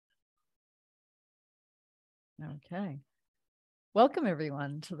Okay. Welcome,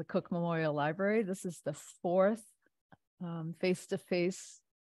 everyone, to the Cook Memorial Library. This is the fourth face-to-face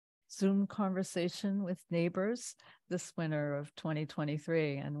Zoom conversation with neighbors this winter of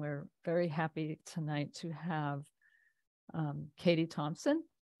 2023. And we're very happy tonight to have Katy Thompson,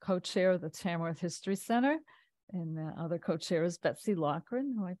 co-chair of the Tamworth History Center, and the other co-chair is Betsy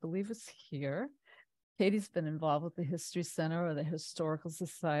Loughran, who I believe is here. Katy's been involved with the History Center or the Historical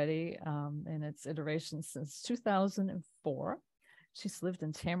Society in its iteration since 2004. She's lived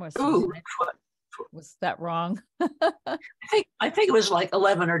in Tamworth. Ooh, was that wrong? I think it was like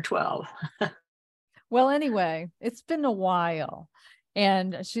 11 or 12. Well, anyway, it's been a while,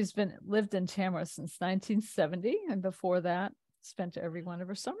 and she's lived in Tamworth since 1970, and before that, spent every one of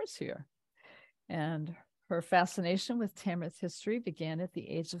her summers here. And her fascination with Tamworth history began at the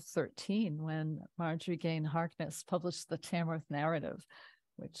age of 13 when Marjorie Gain Harkness published the Tamworth Narrative,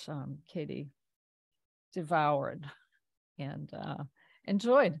 which Katy devoured and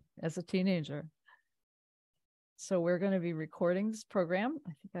enjoyed as a teenager. So we're going to be recording this program.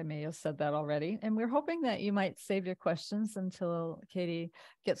 I think I may have said that already. And we're hoping that you might save your questions until Katy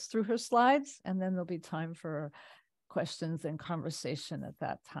gets through her slides, and then there'll be time for questions and conversation at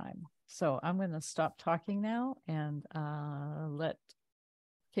that time. So I'm going to stop talking now and let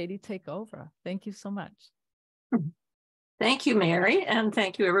Katy take over. Thank you so much. Thank you, Mary, and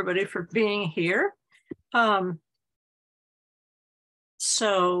thank you everybody for being here.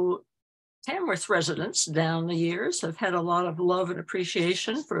 So Tamworth residents down the years have had a lot of love and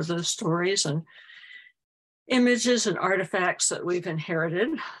appreciation for the stories and images and artifacts that we've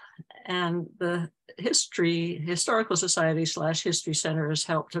inherited. And the Historical Society / History Center has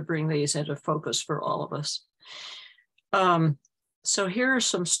helped to bring these into focus for all of us. So here are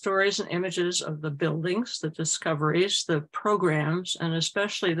some stories and images of the buildings, the discoveries, the programs, and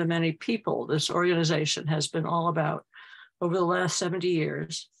especially the many people this organization has been all about over the last 70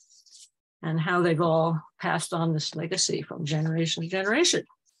 years, and how they've all passed on this legacy from generation to generation.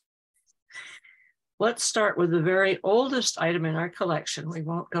 Let's start with the very oldest item in our collection. We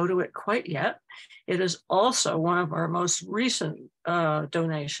won't go to it quite yet. It is also one of our most recent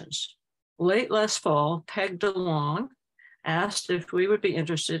donations. Late last fall, Peg DeLong asked if we would be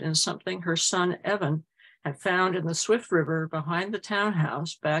interested in something her son, Evan, had found in the Swift River behind the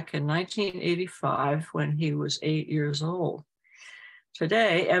townhouse back in 1985 when he was 8 years old.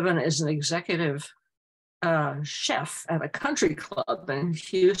 Today, Evan is an executive chef at a country club in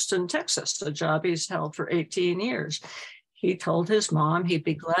Houston, Texas, a job he's held for 18 years. He told his mom he'd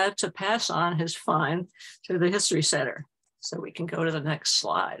be glad to pass on his find to the History Center. So we can go to the next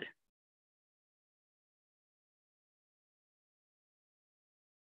slide.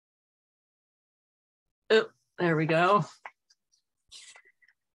 Oh, there we go.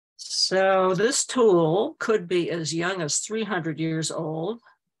 So this tool could be as young as 300 years old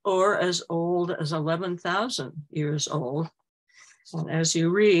or as old as 11,000 years old. And as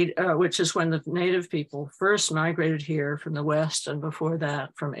you read, which is when the native people first migrated here from the West and before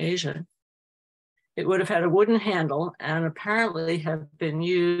that from Asia, it would have had a wooden handle and apparently have been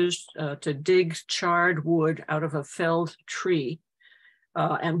used to dig charred wood out of a felled tree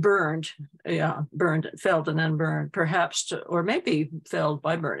and burned, felled and then burned, perhaps to, or maybe felled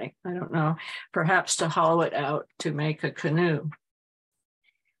by burning, I don't know, perhaps to hollow it out to make a canoe.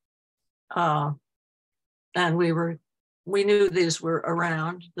 And we knew these were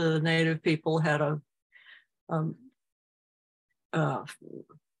around. The native people had a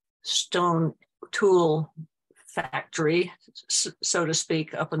stone tool factory, so to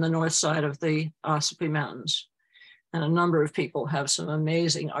speak, up in the north side of the Ossipee Mountains. And a number of people have some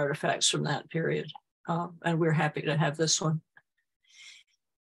amazing artifacts from that period. And we're happy to have this one.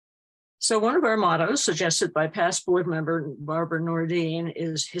 So one of our mottos, suggested by past board member Barbara Nordine,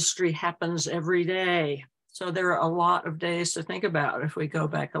 is history happens every day. So there are a lot of days to think about if we go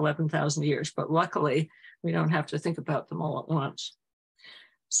back 11,000 years, but luckily we don't have to think about them all at once.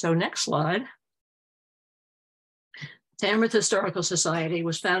 So next slide. Tamworth Historical Society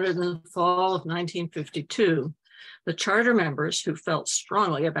was founded in the fall of 1952. The charter members who felt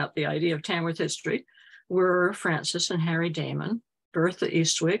strongly about the idea of Tamworth history were Francis and Harry Damon, Bertha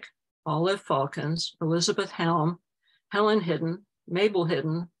Eastwick, Olive Falcons, Elizabeth Helm, Helen Hidden, Mabel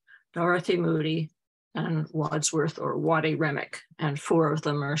Hidden, Dorothy Moody, and Wadsworth or Waddy Remick. And 4 of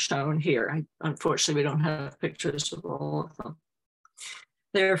them are shown here. Unfortunately, we don't have pictures of all of them.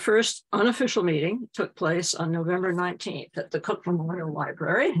 Their first unofficial meeting took place on November 19th at the Cook Memorial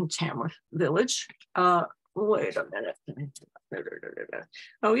Library in Tamworth Village. Wait a minute.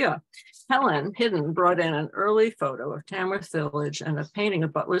 Oh yeah, Helen Hidden brought in an early photo of Tamworth Village and a painting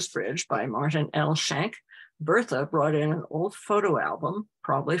of Butler's Bridge by Martin L. Schenck, Bertha brought in an old photo album,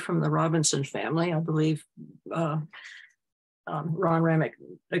 probably from the Robinson family. I believe Ron Remick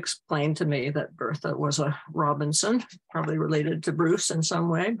explained to me that Bertha was a Robinson, probably related to Bruce in some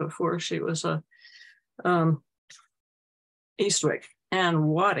way before she was a Eastwick. And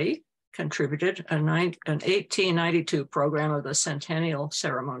Waddy contributed an 1892 program of the centennial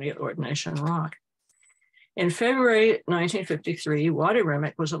ceremony at Ordination Rock. In February 1953, Waddy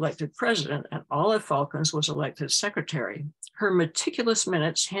Remick was elected president and Olive Falcons was elected secretary. Her meticulous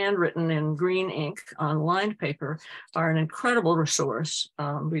minutes, handwritten in green ink on lined paper, are an incredible resource.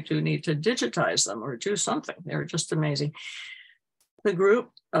 We do need to digitize them or do something. They're just amazing. The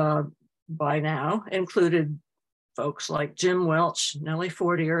group by now included folks like Jim Welch, Nellie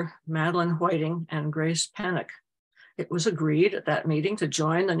Fortier, Madeline Whiting, and Grace Pennock. It was agreed at that meeting to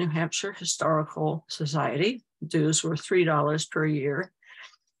join the New Hampshire Historical Society. Dues were $3 per year.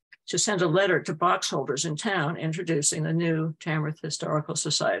 To send a letter to box holders in town introducing the new Tamworth Historical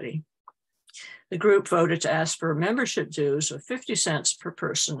Society. The group voted to ask for membership dues of 50 cents per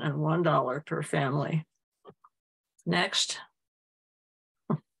person and $1 per family. Next.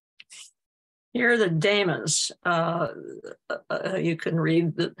 Here are the Damons. You can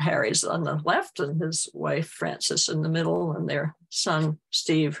read that Harry's on the left and his wife Frances in the middle, and their son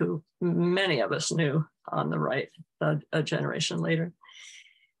Steve, who many of us knew, on the right, a generation later.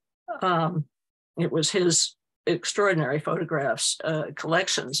 It was his extraordinary photographs,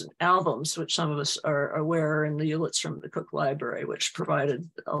 collections, and albums, which some of us are aware, in the Hewletts from the Cook Library, which provided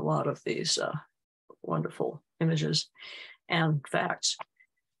a lot of these wonderful images and facts.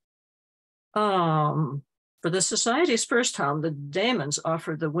 For the Society's first home, the Damons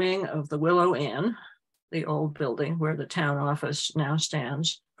offered the wing of the Willow Inn, the old building where the town office now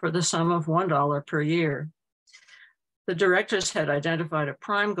stands, for the sum of $1 per year. The directors had identified a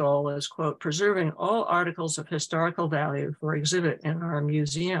prime goal as, quote, preserving all articles of historical value for exhibit in our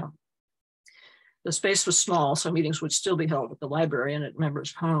museum. The space was small, so meetings would still be held at the library and at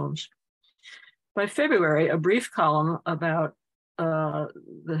members' homes. By February, a brief column about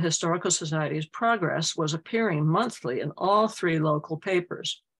the Historical Society's progress was appearing monthly in all three local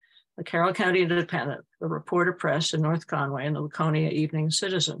papers, the Carroll County Independent, the Reporter Press in North Conway, and the Laconia Evening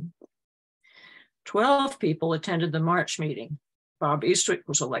Citizen. 12 people attended the March meeting. Bob Eastwick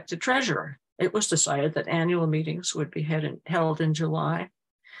was elected treasurer. It was decided that annual meetings would be held in July,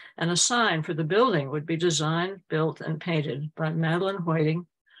 and a sign for the building would be designed, built, and painted by Madeline Whiting,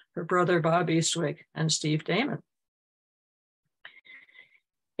 her brother Bob Eastwick, and Steve Damon.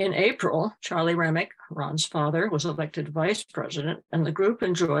 In April, Charlie Remick, Ron's father, was elected vice president, and the group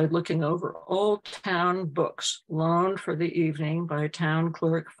enjoyed looking over old town books loaned for the evening by town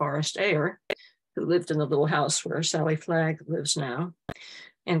clerk Forrest Ayer, who lived in the little house where Sally Flagg lives now,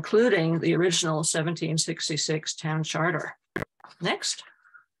 including the original 1766 town charter. Next.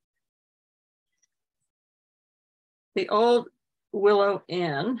 The old Willow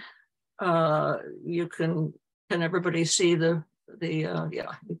Inn, can everybody see yeah,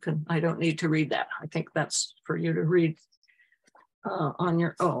 you can, I don't need to read that. I think that's for you to read on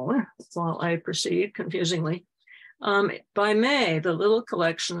your own while I proceed confusingly. By May, the little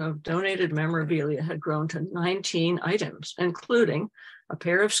collection of donated memorabilia had grown to 19 items, including a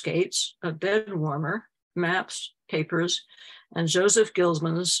pair of skates, a bed warmer, maps, papers, and Joseph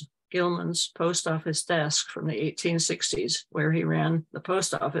Gilman's post office desk from the 1860s, where he ran the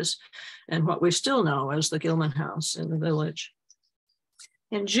post office and what we still know as the Gilman House in the village.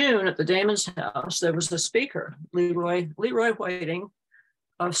 In June, at the Damon's house, there was a speaker, Leroy Whiting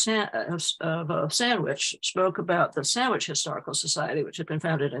of Sandwich, spoke about the Sandwich Historical Society, which had been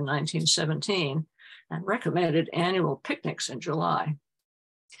founded in 1917, and recommended annual picnics in July.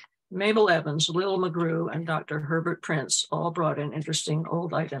 Mabel Evans, Lil McGrew, and Dr. Herbert Prince all brought in interesting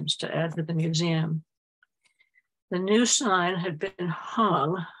old items to add to the museum. The new sign had been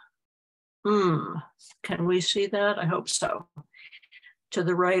hung. Can we see that? I hope so. To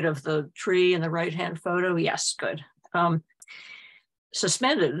the right of the tree in the right-hand photo. Yes, good.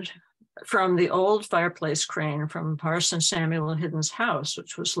 Suspended from the old fireplace crane from Parson Samuel Hidden's house,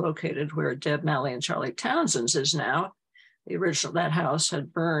 which was located where Deb Malley and Charlie Townsend's is now. The original, that house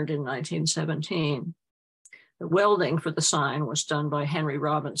had burned in 1917. The welding for the sign was done by Henry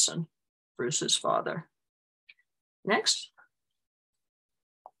Robinson, Bruce's father. Next.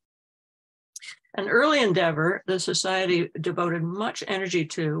 An early endeavor the Society devoted much energy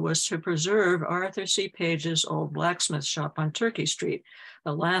to was to preserve Arthur C. Page's old blacksmith shop on Turkey Street,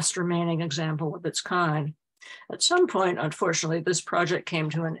 the last remaining example of its kind. At some point, unfortunately, this project came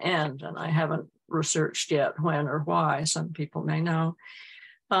to an end, and I haven't researched yet when or why. Some people may know.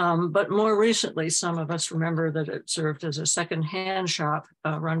 But more recently, some of us remember that it served as a second-hand shop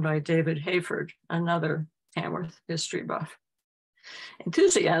run by David Hayford, another Tamworth history buff.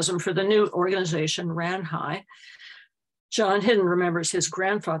 Enthusiasm for the new organization ran high. John Hidden remembers his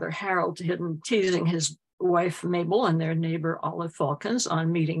grandfather, Harold Hidden, teasing his wife, Mabel, and their neighbor, Olive Falcons,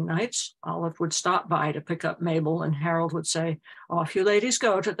 on meeting nights. Olive would stop by to pick up Mabel, and Harold would say, "Off you ladies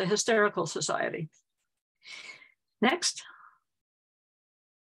go to the Hysterical Society." Next.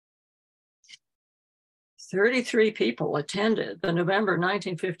 33 people attended the November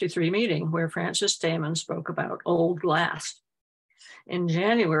 1953 meeting where Francis Damon spoke about old glass. In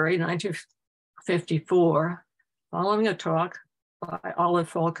January 1954, following a talk by Olive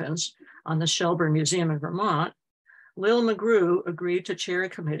Falcons on the Shelburne Museum in Vermont, Lil McGrew agreed to chair a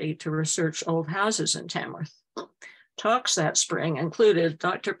committee to research old houses in Tamworth. Talks that spring included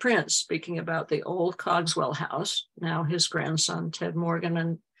Dr. Prince speaking about the old Cogswell House, now his grandson Ted Morgan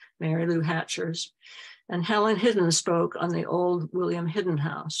and Mary Lou Hatchers, and Helen Hidden spoke on the old William Hidden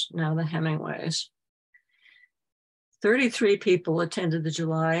House, now the Hemingways. 33 people attended the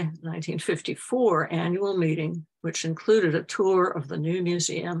July 1954 annual meeting, which included a tour of the new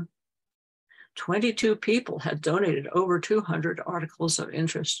museum. 22 people had donated over 200 articles of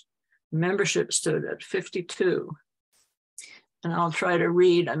interest. Membership stood at 52. And I'll try to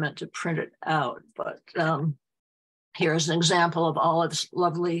read, I meant to print it out, but here's an example of Olive's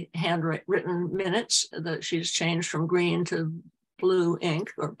lovely handwritten minutes that she's changed from green to blue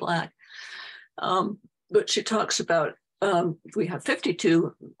ink or black. But she talks about, we have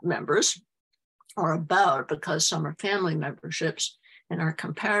 52 members, or about, because some are family memberships, and are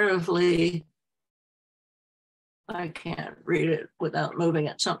comparatively, I can't read it without moving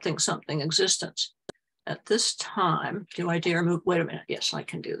it, something existence. At this time, do I dare move? Wait a minute. Yes, I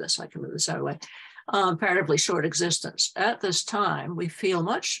can do this. I can move this out of the way. Comparatively short existence. At this time, we feel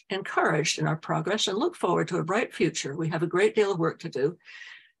much encouraged in our progress and look forward to a bright future. We have a great deal of work to do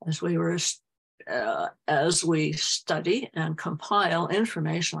as we study and compile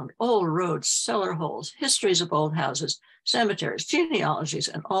information on old roads, cellar holes, histories of old houses, cemeteries, genealogies,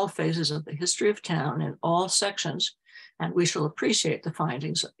 and all phases of the history of town in all sections, and we shall appreciate the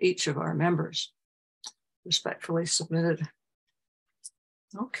findings of each of our members. Respectfully submitted.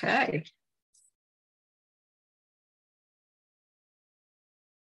 Okay.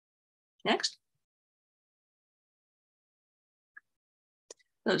 Next.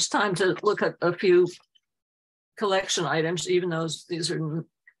 So it's time to look at a few collection items, even though these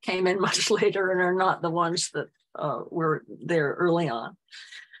came in much later and are not the ones that were there early on.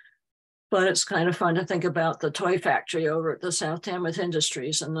 But it's kind of fun to think about the toy factory over at the South Tamworth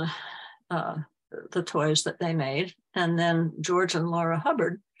Industries and the toys that they made. And then George and Laura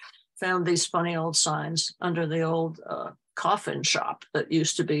Hubbard found these funny old signs under the old coffin shop that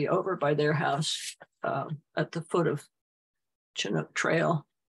used to be over by their house at the foot of Chinook Trail.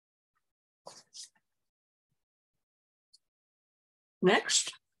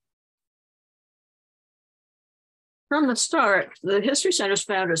 Next. From the start, the History Center's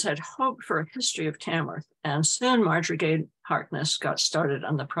founders had hoped for a history of Tamworth, and soon Marjorie Gay Harkness got started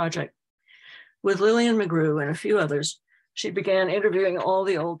on the project. With Lillian McGrew and a few others, she began interviewing all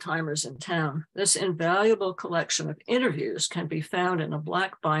the old timers in town. This invaluable collection of interviews can be found in a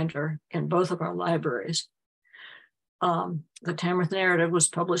black binder in both of our libraries. The Tamworth Narrative was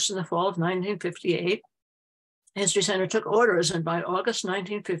published in the fall of 1958. History Center took orders, and by August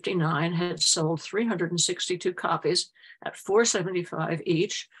 1959 had sold 362 copies at $4.75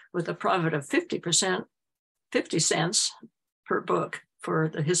 each, with a profit of 50 cents per book for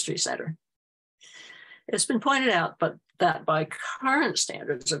the History Center. It's been pointed out that by current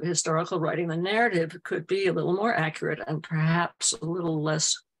standards of historical writing, the narrative could be a little more accurate and perhaps a little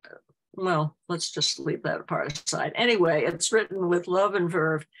less, well, let's just leave that part aside. Anyway, it's written with love and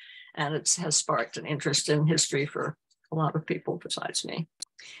verve, and it has sparked an interest in history for a lot of people besides me.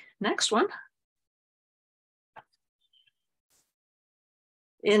 Next one.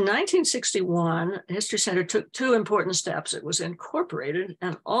 In 1961, History Center took two important steps. It was incorporated,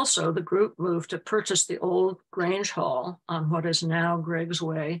 and also the group moved to purchase the old Grange Hall on what is now Greg's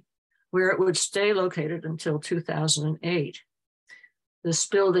Way, where it would stay located until 2008. This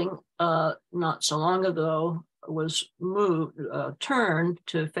building, not so long ago, was turned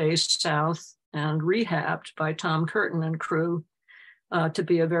to face south and rehabbed by Tom Curtin and crew to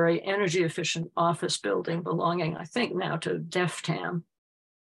be a very energy efficient office building belonging, I think, now to DEFTAM.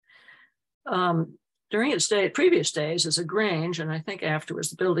 During its previous days as a Grange, and I think afterwards,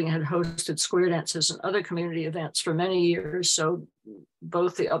 the building had hosted square dances and other community events for many years. So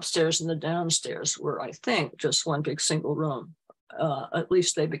both the upstairs and the downstairs were, I think, just one big single room. At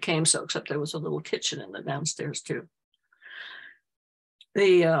least they became so, except there was a little kitchen in the downstairs too.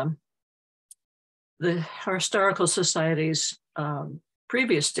 The Historical Society's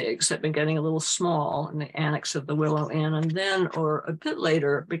previous digs had been getting a little small in the annex of the Willow Inn, and then, or a bit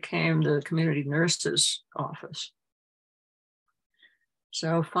later, became the community nurse's office.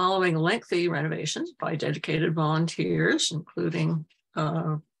 So following lengthy renovations by dedicated volunteers, including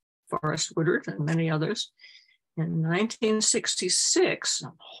Forrest Woodard and many others, in 1966,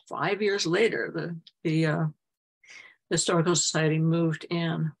 5 years later, the Historical Society moved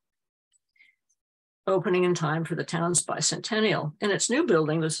in, opening in time for the town's bicentennial. In its new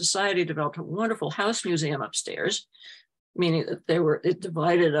building, the Society developed a wonderful house museum upstairs, meaning that it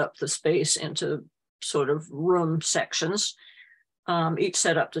divided up the space into sort of room sections, each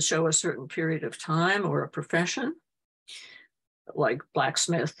set up to show a certain period of time or a profession, like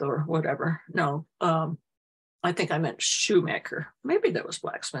blacksmith or whatever. No, I think I meant shoemaker. Maybe that was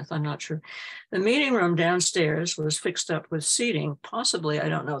blacksmith, I'm not sure. The meeting room downstairs was fixed up with seating, possibly, I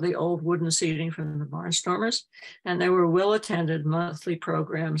don't know, the old wooden seating from the Barnstormers. And there were well-attended monthly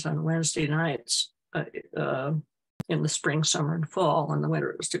programs on Wednesday nights in the spring, summer, and fall. In the winter,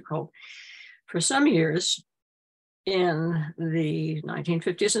 it was too cold. For some years in the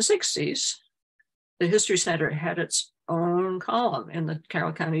 1950s and 60s, the History Center had its own column in the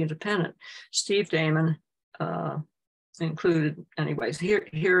Carroll County Independent. Steve Damon included, anyways,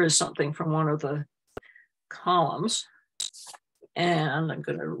 here is something from one of the columns, and I'm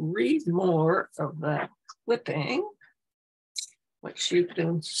going to read more of that clipping, which you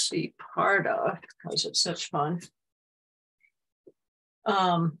can see part of because it's such fun.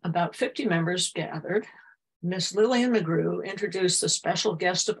 About 50 members gathered. Miss Lillian McGrew introduced the special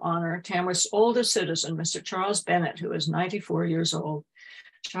guest of honor, Tamworth's oldest citizen, Mr. Charles Bennett, who is 94 years old.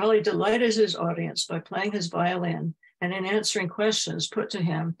 Charlie delighted his audience by playing his violin and in answering questions put to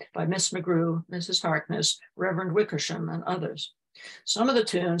him by Miss McGrew, Mrs. Harkness, Reverend Wickersham, and others. Some of the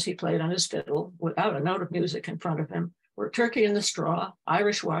tunes he played on his fiddle, without a note of music in front of him, were Turkey in the Straw,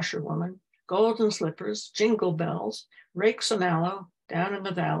 Irish Washerwoman, Golden Slippers, Jingle Bells, Rakes a Mallow, Down in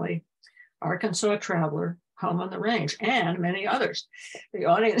the Valley, Arkansas Traveler, Home on the Range, and many others. The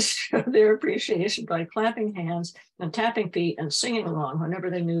audience showed their appreciation by clapping hands and tapping feet and singing along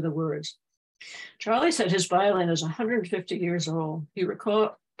whenever they knew the words. Charlie said his violin is 150 years old. He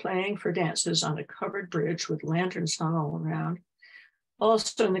recalled playing for dances on a covered bridge with lanterns hung all around.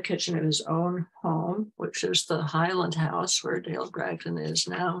 Also in the kitchen of his own home, which is the Highland House where Dale Bragdon is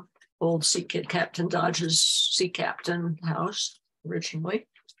now, old Captain Dodge's sea captain house originally.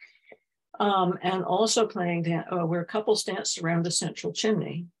 And also playing where couples danced around the central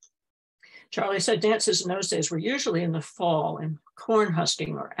chimney. Charlie said dances in those days were usually in the fall in corn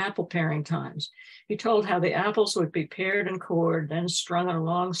husking or apple paring times. He told how the apples would be pared and cored, then strung on a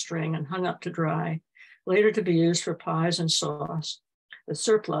long string and hung up to dry, later to be used for pies and sauce, the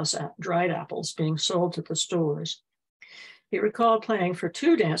surplus dried apples being sold to the stores. He recalled playing for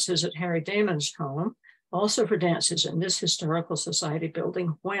 2 dances at Harry Damon's home, also for dances in this Historical Society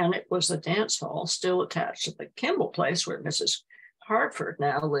building when it was the dance hall still attached to the Kimball place where Mrs. Hartford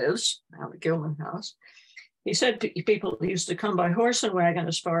now lives, now the Gilman House. He said people used to come by horse and wagon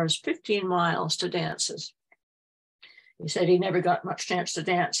as far as 15 miles to dances. He said he never got much chance to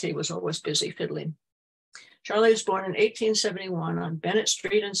dance. He was always busy fiddling. Charlie was born in 1871 on Bennett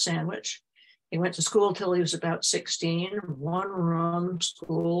Street in Sandwich. He went to school till he was about 16, one-room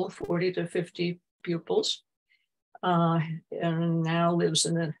school, 40 to 50 pupils, and now lives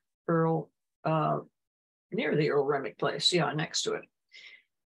in the near the Earl Remick place, next to it.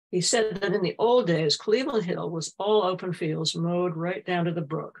 He said that in the old days, Cleveland Hill was all open fields mowed right down to the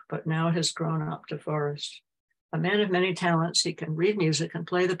brook, but now it has grown up to forest. A man of many talents, he can read music and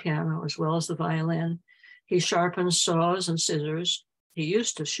play the piano as well as the violin. He sharpens saws and scissors. He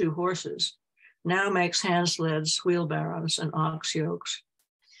used to shoe horses, now makes hand sleds, wheelbarrows, and ox yokes.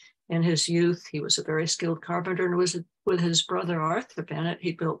 In his youth, he was a very skilled carpenter, and was with his brother Arthur Bennett.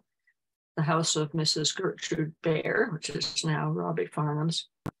 He built the house of Mrs. Gertrude Bear, which is now Robbie Farnham's,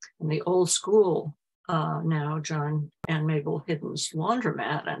 and the old school, now John and Mabel Hidden's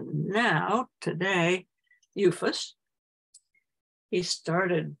laundromat, and now, today, Eufus. He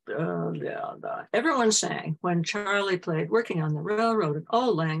started, everyone sang when Charlie played Working on the Railroad and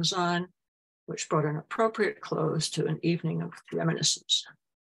Auld Lang Syne, which brought an appropriate close to an evening of reminiscence.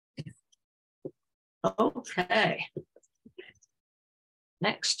 Okay,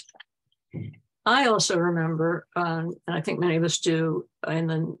 next. I also remember, and I think many of us do, in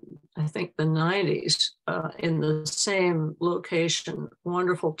the 90s, in the same location,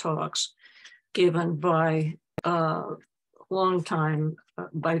 wonderful talks given by long time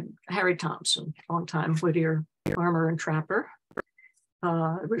by Harry Thompson, long time Whittier farmer and trapper,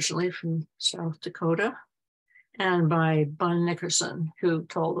 originally from South Dakota, and by Bun Nickerson, who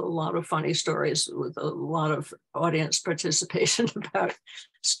told a lot of funny stories with a lot of audience participation about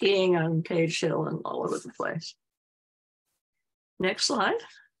skiing on Page Hill and all over the place. Next slide.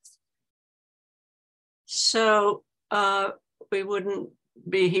 So we wouldn't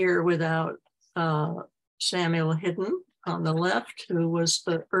be here without Samuel Hidden on the left, who was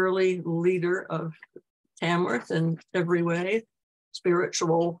the early leader of Tamworth in every way,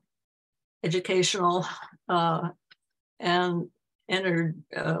 spiritual, educational, and entered,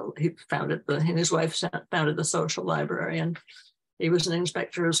 he and his wife founded the social library, and he was an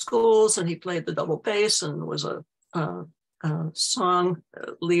inspector of schools, and he played the double bass and was a song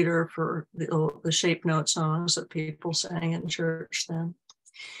leader for the shape note songs that people sang in church then.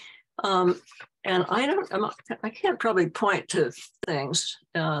 And I can't probably point to things,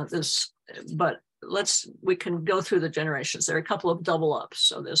 but we can go through the generations. There are a couple of double ups,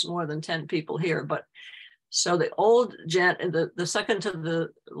 so there's more than 10 people here. But so the old gent, the second to the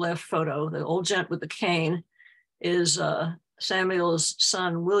left photo, the old gent with the cane is Samuel's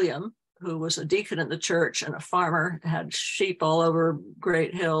son, William, who was a deacon in the church and a farmer, had sheep all over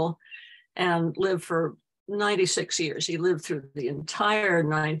Great Hill, and lived for 96 years. He lived through the entire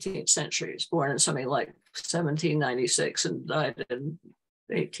 19th century. He was born in something like 1796 and died in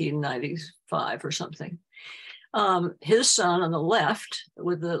 1895 or something. His son on the left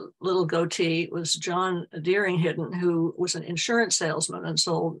with the little goatee was John Deering Hidden, who was an insurance salesman and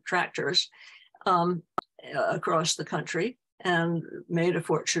sold tractors across the country and made a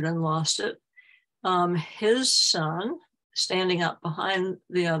fortune and lost it. His son, standing up behind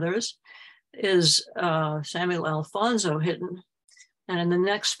the others, is Samuel Alfonso Hidden. And in the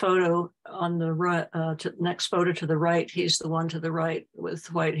next photo on the right, next photo to the right, he's the one to the right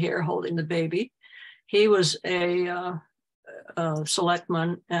with white hair holding the baby. He was a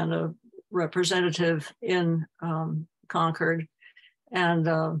selectman and a representative in Concord,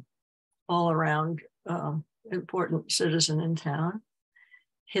 and all around important citizen in town.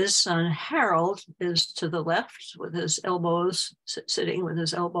 His son Harold is to the left with his elbows, sitting with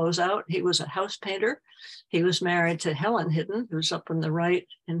his elbows out. He was a house painter. He was married to Helen Hidden, who's up on the right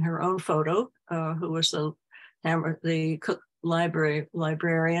in her own photo, who was the Cook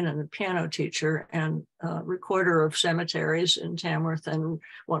librarian and the piano teacher and recorder of cemeteries in Tamworth, and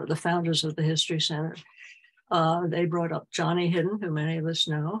one of the founders of the History Center. They brought up Johnny Hidden, who many of us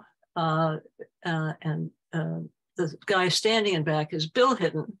know, and the guy standing in back is Bill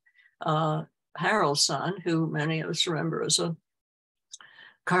Hidden, Harold's son, who many of us remember as a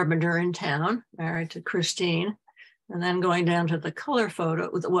carpenter in town, married to Christine. And then going down to the color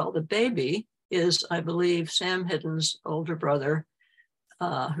photo, well, the baby is, I believe, Sam Hidden's older brother,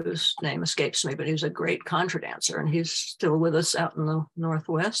 whose name escapes me, but he's a great contra dancer, and he's still with us out in the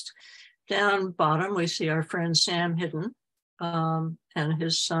Northwest. Down bottom, we see our friend Sam Hidden and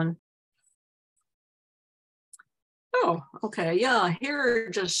his son. Oh, okay, yeah, here are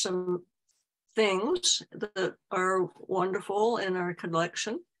just some things that are wonderful in our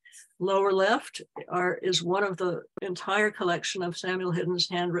collection. Lower left is one of the entire collection of Samuel Hidden's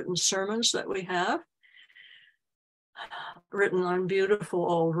handwritten sermons that we have, written on beautiful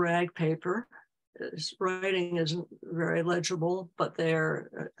old rag paper. His writing isn't very legible, but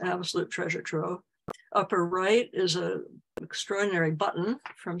they're absolute treasure trove. Upper right is an extraordinary button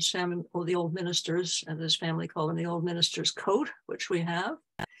from Samuel, the old minister's, and his family called him the old minister's coat, which we have.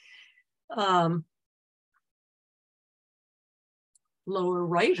 Lower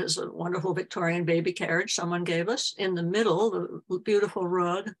right is a wonderful Victorian baby carriage someone gave us. In the middle, the beautiful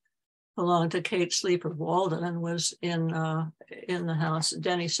rug belonged to Kate Sleep of Walden and was in the house.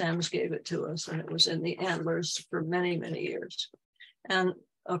 Denny Sams gave it to us, and it was in the Antlers for many, many years. And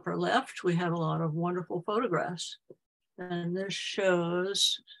upper left, we have a lot of wonderful photographs. And this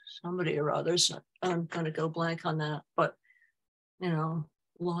shows somebody or others. I'm going to go blank on that, but you know,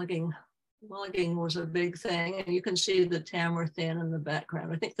 logging was a big thing, and you can see the Tamworth Inn in the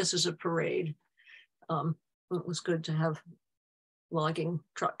background. I think this is a parade. It was good to have logging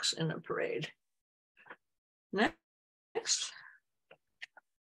trucks in a parade. Next.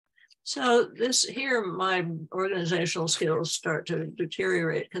 So this here, my organizational skills start to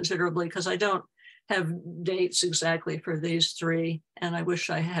deteriorate considerably because I don't have dates exactly for these three, and I wish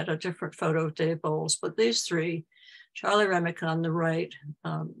I had a different photo of Dave Bowles, but these three, Charlie Remick on the right,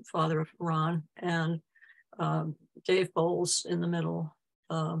 father of Ron, and Dave Bowles in the middle,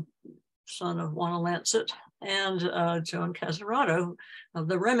 son of Juana Lancet, and Joan Casarato of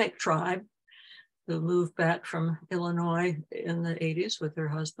the Remick tribe, who moved back from Illinois in the 80s with her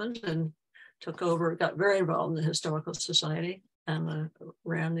husband and took over, got very involved in the Historical Society and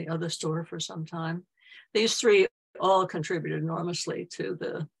ran the other store for some time. These three all contributed enormously to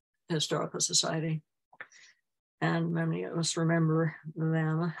the Historical Society, and many of us remember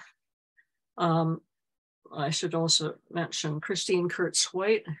them. I should also mention Christine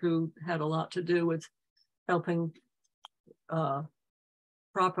Kurtz-White, who had a lot to do with helping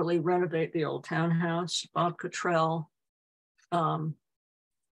properly renovate the old townhouse. Bob Cottrell,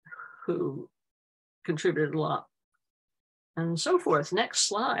 who contributed a lot, and so forth. Next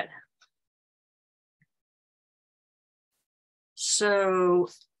slide. So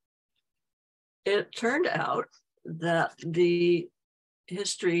it turned out that the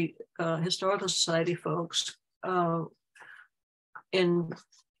Historical Society folks had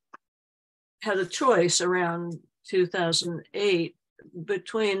a choice around 2008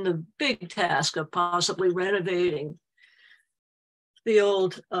 between the big task of possibly renovating the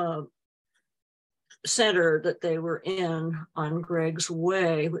old center that they were in on Greg's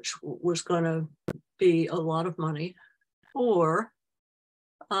Way, which was going to be a lot of money, or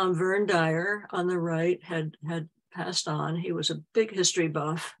Vern Dyer on the right had passed on. He was a big history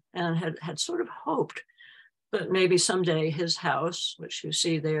buff and had sort of hoped that maybe someday his house, which you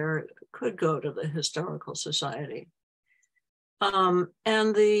see there, could go to the Historical Society.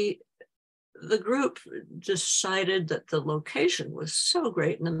 And the group decided that the location was so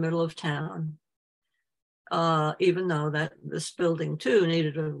great in the middle of town, even though that this building too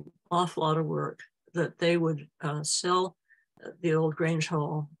needed an awful lot of work, that they would sell the old Grange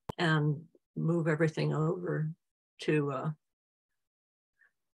Hall and move everything over to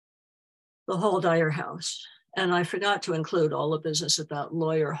the Hall Dyer house. And I forgot to include all the business about the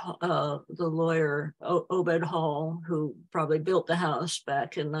lawyer Obed Hall, who probably built the house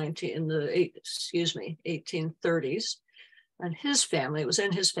back in the 1830s, and his family, it was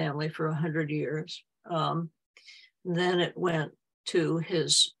in his family for 100 years. Then it went to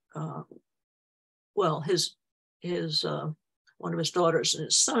his one of his daughters and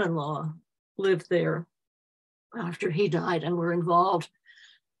his son-in-law lived there after he died and were involved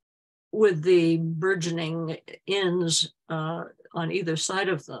with the burgeoning inns on either side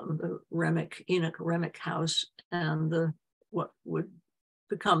of them, the Enoch Remick House and what would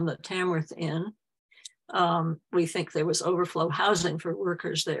become the Tamworth Inn. We think there was overflow housing for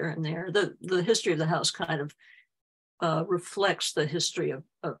workers there and there. The history of the house kind of reflects the history of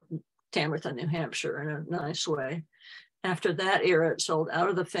Tamworth and New Hampshire in a nice way. After that era, it sold out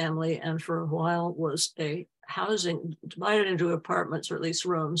of the family and for a while was a housing divided into apartments or at least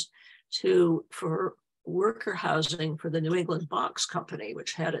rooms for worker housing for the New England Box Company,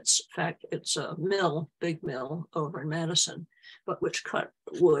 which had its big mill over in Madison, but which cut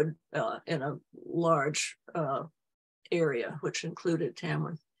wood in a large area, which included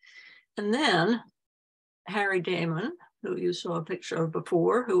Tamworth. And then Harry Damon, who you saw a picture of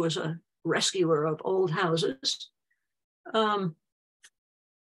before, who was a rescuer of old houses, got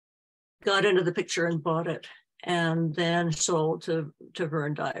into the picture and bought it, and then sold to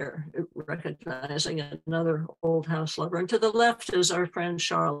Vern Dyer, recognizing another old house lover. And to the left is our friend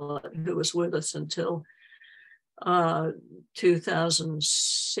Charlotte, who was with us until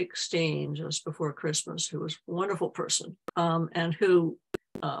 2016, just before Christmas, who was a wonderful person, and who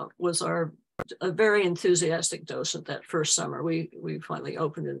was a very enthusiastic docent that first summer. We finally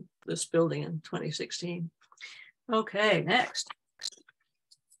opened in this building in 2016. Okay, next.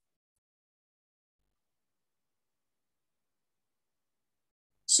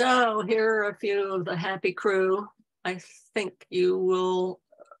 So here are a few of the happy crew. I think you will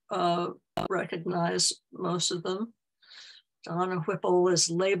recognize most of them. Donna Whipple is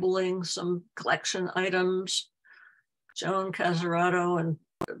labeling some collection items. Joan Casarato and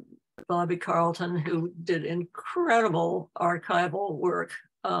Bobby Carlton, who did incredible archival work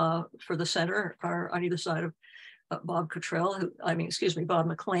for the center, are on either side of Bob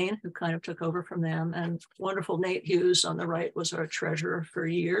McLean, who kind of took over from them, and wonderful Nate Hughes on the right was our treasurer for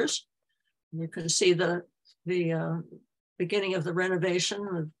years. You can see the beginning of the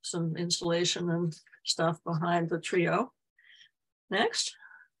renovation with some insulation and stuff behind the trio. Next.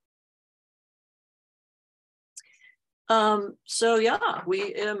 So yeah,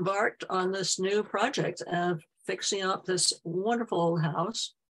 we embarked on this new project of fixing up this wonderful old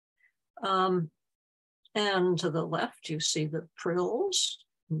house. And to the left, you see the Prills.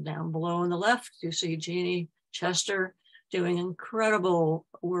 Down below on the left, you see Jeannie Chester doing incredible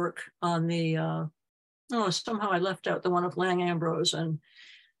work on the, somehow I left out the one of Lang Ambrose, and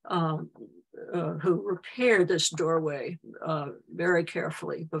who repaired this doorway very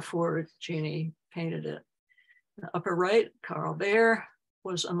carefully before Jeannie painted it. In the upper right, Carl Baer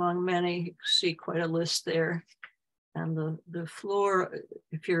was among many. You see quite a list there. And the floor,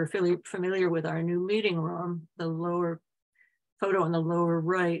 if you're familiar with our new meeting room, the lower photo on the lower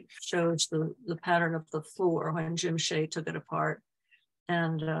right shows the pattern of the floor when Jim Shea took it apart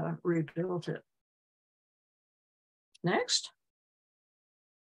and rebuilt it. Next.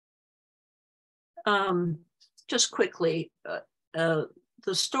 Just quickly, the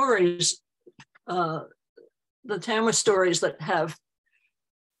stories, the Tamworth stories that have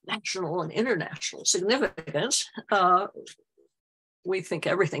national and international significance, we think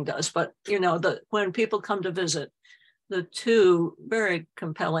everything does, but you know, when people come to visit, the two very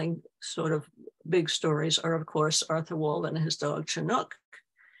compelling sort of big stories are, of course, Arthur Wald and his dog Chinook.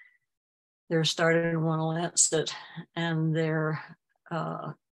 They're started in Wanalancet, and their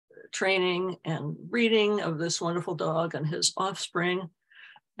training and breeding of this wonderful dog and his offspring,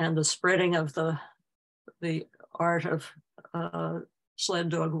 and the spreading of the art of sled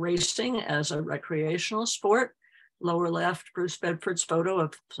dog racing as a recreational sport. Lower left, Bruce Bedford's photo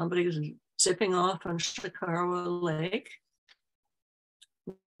of somebody who's zipping off on Shikawa Lake.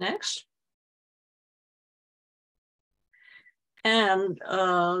 Next. And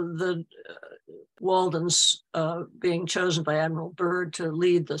the Waldens being chosen by Admiral Byrd to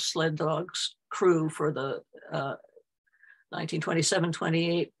lead the sled dogs crew for the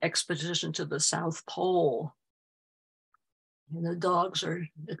 1927-28 expedition to the South Pole. And the dogs are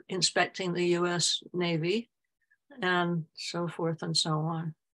inspecting the US Navy and so forth and so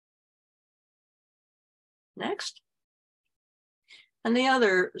on. Next. And the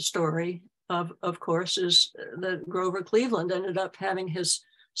other story, of course, is that Grover Cleveland ended up having his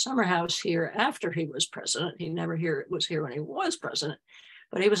summer house here after he was president. He never was here when he was president,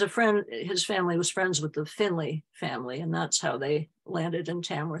 but he was a friend, his family was friends with the Finley family, and that's how they landed in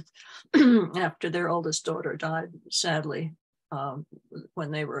Tamworth after their oldest daughter died, sadly,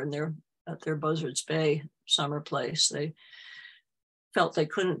 when they were at their Buzzards Bay summer place. They felt they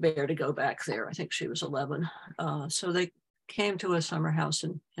couldn't bear to go back there. I think she was 11. So they came to a summer house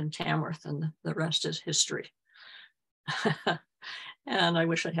in Tamworth, and the rest is history. And I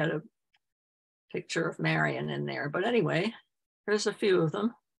wish I had a picture of Marion in there. But anyway, there's a few of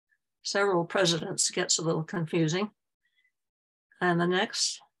them. Several presidents gets a little confusing. And the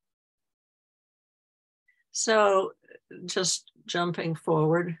next. So just jumping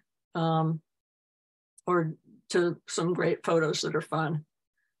forward, or to some great photos that are fun.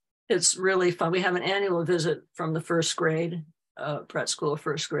 It's really fun. We have an annual visit from the first grade, Pratt School of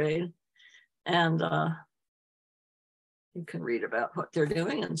First Grade. And you can read about what they're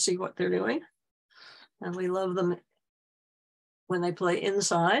doing and see what they're doing. And we love them when they play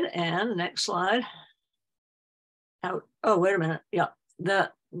inside. And next slide. Out. Oh, wait a minute. Yeah,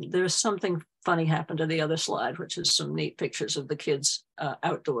 there's something funny happened to the other slide, which is some neat pictures of the kids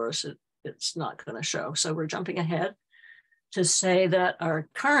outdoors. It's not going to show. So we're jumping ahead to say that our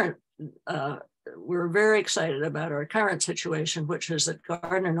current, we're very excited about our current situation, which is that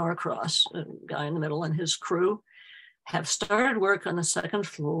Gardner Norcross, a guy in the middle, and his crew have started work on the second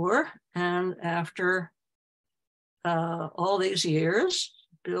floor. And after all these years,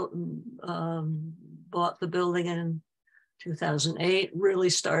 bought the building in 2008, really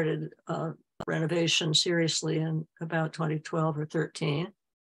started renovation seriously in about 2012 or 13.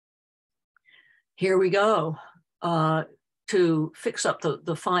 Here we go to fix up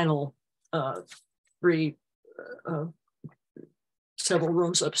the final three several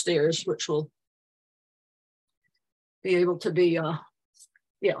rooms upstairs, which will be able to be,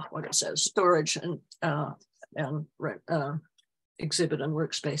 like I said, storage and exhibit and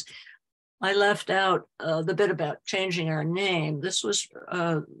workspace. I left out the bit about changing our name. This was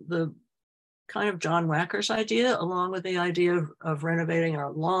the kind of John Wacker's idea, along with the idea of renovating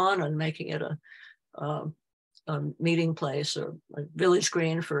our lawn and making it a meeting place or a village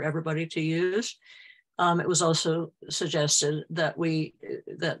green for everybody to use. It was also suggested that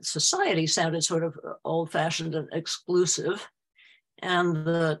that society sounded sort of old-fashioned and exclusive, and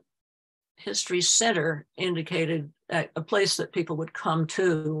the History Center indicated a place that people would come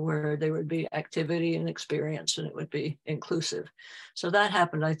to where there would be activity and experience, and it would be inclusive. So that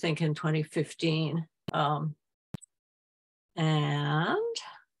happened, I think, in 2015. And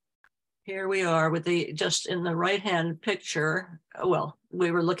here we are with just in the right-hand picture. Well, we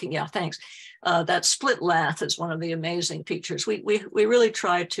were looking, yeah, thanks. That split lath is one of the amazing features. We really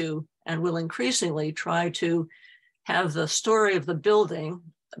try to, and will increasingly try to, have the story of the building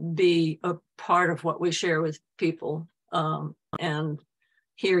be a part of what we share with people. And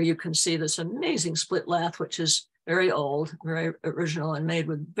here you can see this amazing split lath, which is very old, very original, and made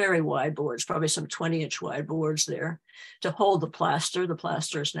with very wide boards, probably some 20-inch wide boards there to hold the plaster. The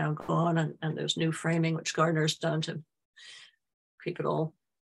plaster is now gone, and there's new framing, which Gardner's done to keep it all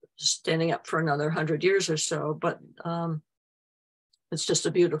standing up for another 100 years or so. But it's just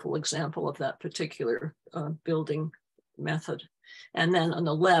a beautiful example of that particular building method. And then on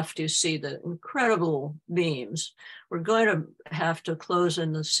the left, you see the incredible beams. We're going to have to close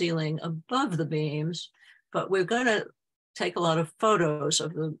in the ceiling above the beams, but we're going to take a lot of photos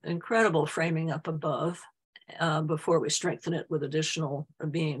of the incredible framing up above before we strengthen it with additional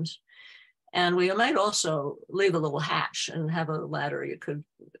beams. And we might also leave a little hatch and have a ladder you could,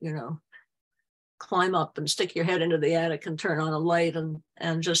 climb up and stick your head into the attic and turn on a light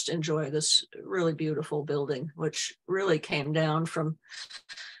and just enjoy this really beautiful building, which really came down from,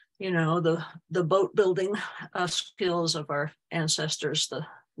 the boat building skills of our ancestors, the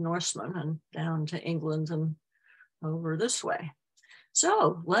Norsemen, and down to England and over this way.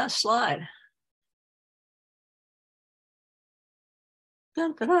 So last slide.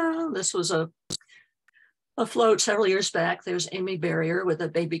 Dun, dun, dun. This was a float several years back. There's Amy Barrier with a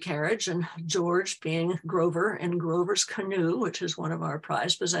baby carriage, and George being Grover in Grover's canoe, which is one of our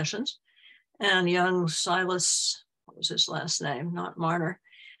prized possessions. And young Silas, what was his last name? Not Marner.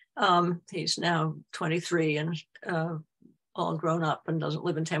 He's now 23 and all grown up and doesn't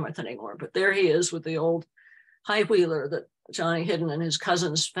live in Tamworth anymore. But there he is with the old high wheeler that Johnny Hidden and his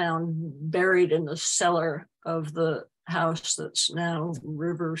cousins found buried in the cellar of the house that's now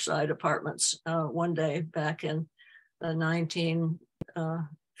Riverside Apartments one day back in the 1950s.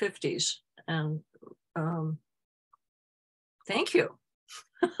 And thank you.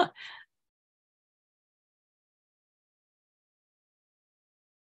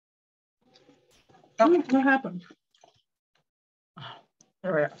 What happened?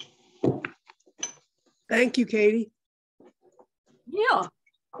 All right. Thank you, Katie. Yeah.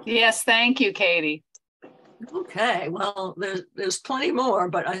 Yes, thank you, Katie. Okay, well, there's plenty more,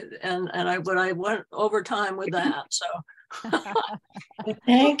 but I went over time with that. So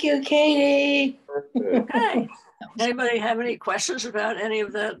thank you, Katie. Okay. Anybody have any questions about any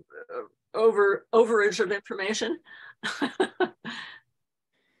of that overage of information?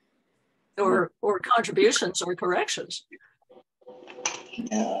 or contributions or corrections?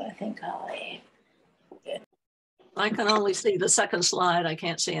 No, I think I'll leave. I can only see the second slide. I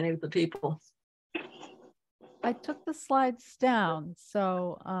can't see any of the people. I took the slides down,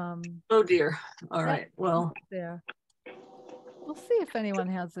 so oh dear. All right. Well, there. We'll see if anyone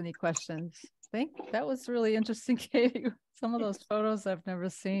has any questions. I think that was really interesting, Katie. Some of those photos I've never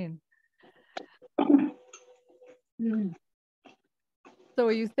seen. So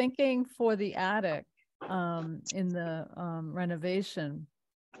are you thinking for the attic in the renovation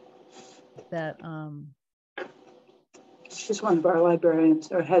that she's one of our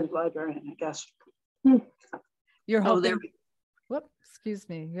librarians, or head librarian, I guess. You're hoping, excuse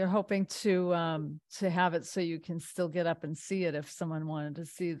me. You're hoping to have it so you can still get up and see it if someone wanted to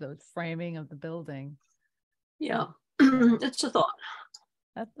see the framing of the building. Yeah, it's a thought.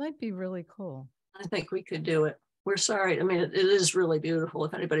 That might be really cool. I think we could do it. We're sorry. I mean, it is really beautiful.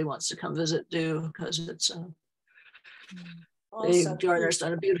 If anybody wants to come visit, do, because it's Gardner's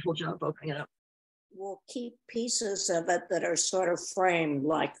done a beautiful job opening it up. We'll keep pieces of it that are sort of framed,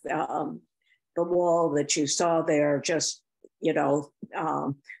 like the wall that you saw there, just,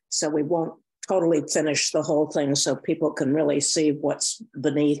 so we won't totally finish the whole thing so people can really see what's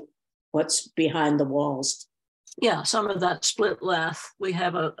behind the walls. Yeah, some of that split lath, we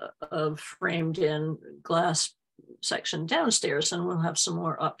have a framed in glass section downstairs, and we'll have some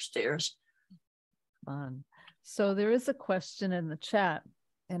more upstairs. Fun. So there is a question in the chat,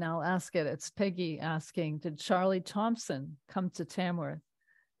 and I'll ask it. It's Peggy asking, did Charlie Thompson come to Tamworth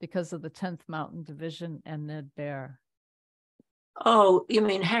because of the 10th Mountain Division and Ned Bear? Oh, you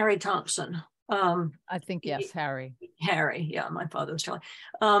mean Harry Thompson? I think, yes, Harry. Harry, yeah, my father was Charlie.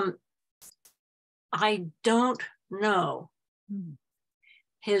 I don't know.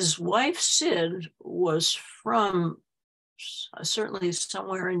 His wife, Sid, was from certainly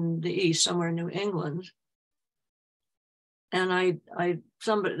somewhere in the East, somewhere in New England. And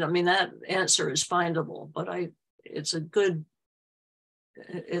that answer is findable, but it's an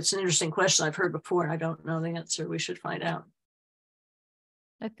interesting question I've heard before, and I don't know the answer. We should find out.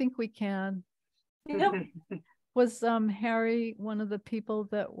 I think we can. Yep. Was Harry one of the people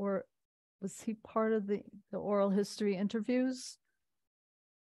that was he part of the oral history interviews?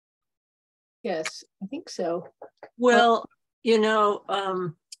 Yes, I think so. Well,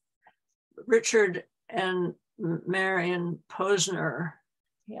 Richard and Marion Posner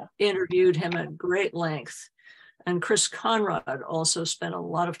interviewed him at great length. And Chris Conrad also spent a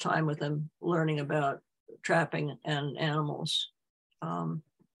lot of time with him learning about trapping and animals.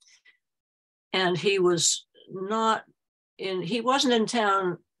 And he was he wasn't in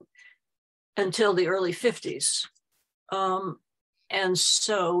town until the early 50s. And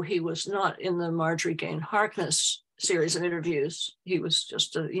so he was not in the Marjorie Gain Harkness series of interviews. He was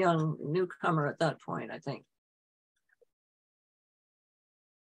just a young newcomer at that point, I think.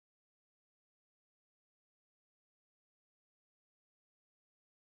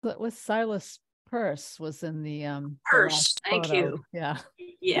 But with Silas Peirce was in the Peirce, thank photo. you. Yeah.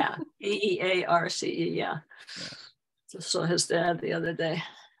 Yeah, Pearce, yeah. Just saw his dad the other day.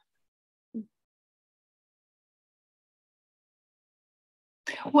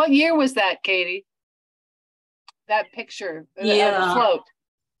 What year was that, Katy? That picture of the float.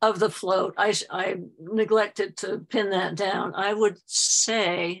 Of the float. I neglected to pin that down. I would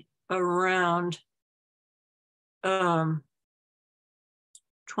say around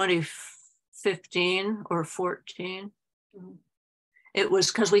 2015 or 14. It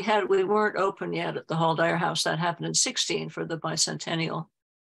was because we weren't open yet at the Hall Dyer House. That happened in 16 for the bicentennial.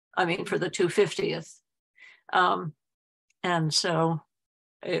 I mean, for the 250th. And so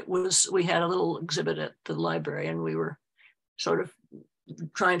we had a little exhibit at the library, and we were sort of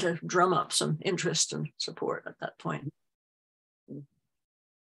trying to drum up some interest and support at that point.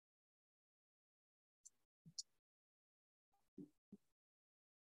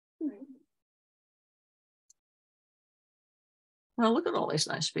 Well, look at all these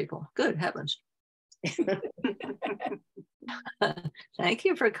nice people. Good heavens. Thank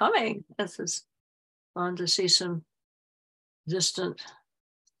you for coming. This is fun to see some distant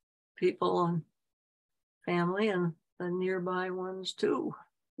people and family and the nearby ones too.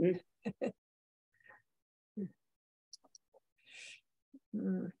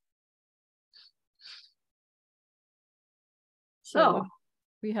 So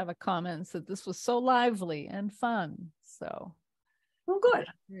we have a comment that this was so lively and fun. So, well, good.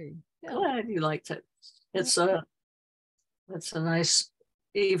 Yeah. Glad you liked it. It's a nice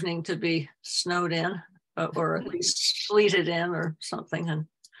evening to be snowed in, or at least sleeted in or something. And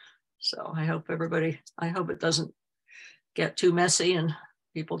so I hope it doesn't get too messy and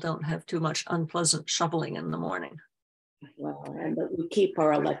people don't have too much unpleasant shoveling in the morning. Well, and that we keep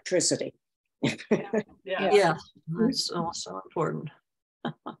our electricity. Yeah, that's also important.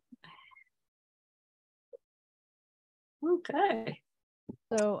 Okay.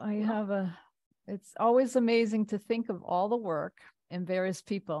 So I have it's always amazing to think of all the work and various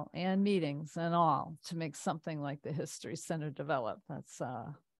people and meetings and all to make something like the History Center develop. That's I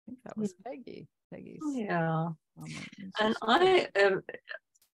think that was Peggy's. Yeah. And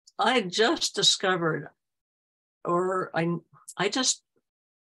I just discovered, or I just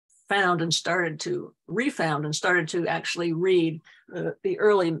refound and started to actually read the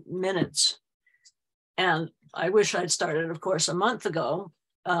early minutes. And I wish I'd started, of course, a month ago.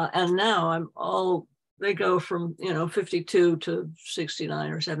 And now they go from, 52 to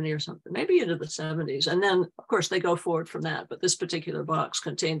 69 or 70 or something, maybe into the 70s. And then, of course, they go forward from that. But this particular box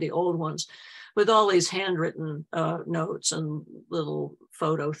contained the old ones with all these handwritten notes and little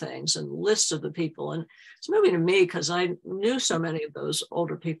photo things and lists of the people. And it's moving to me because I knew so many of those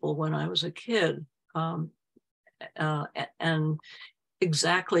older people when I was a kid. And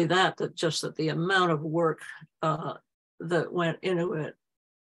exactly that the amount of work that went into it,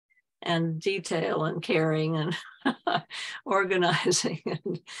 and detail and caring and organizing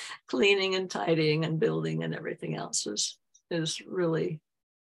and cleaning and tidying and building and everything else is really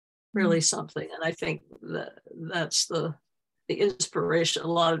something. And I think that's the inspiration. A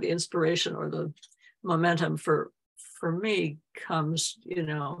lot of the inspiration or the momentum for me comes,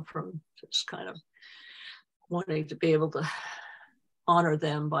 from just kind of wanting to be able to honor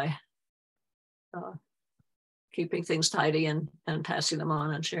them by keeping things tidy and passing them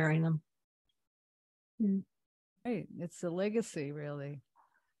on and sharing them. Right. It's a legacy, really.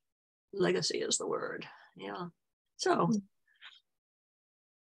 Legacy is the word. Yeah. So,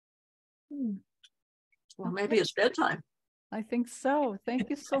 well, maybe it's bedtime. I think so. Thank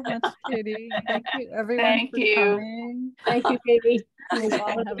you so much, Katy. Thank you, everyone, Thank you. coming. Thank you, Katy. Have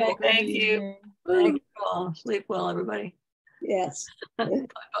a good Thank you. evening. Thank you all. Sleep well, everybody. Yes.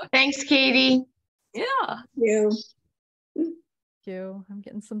 Thanks, Katy. Yeah. You. Thank you. I'm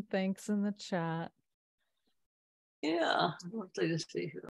getting some thanks in the chat. Yeah. Lovely to see you.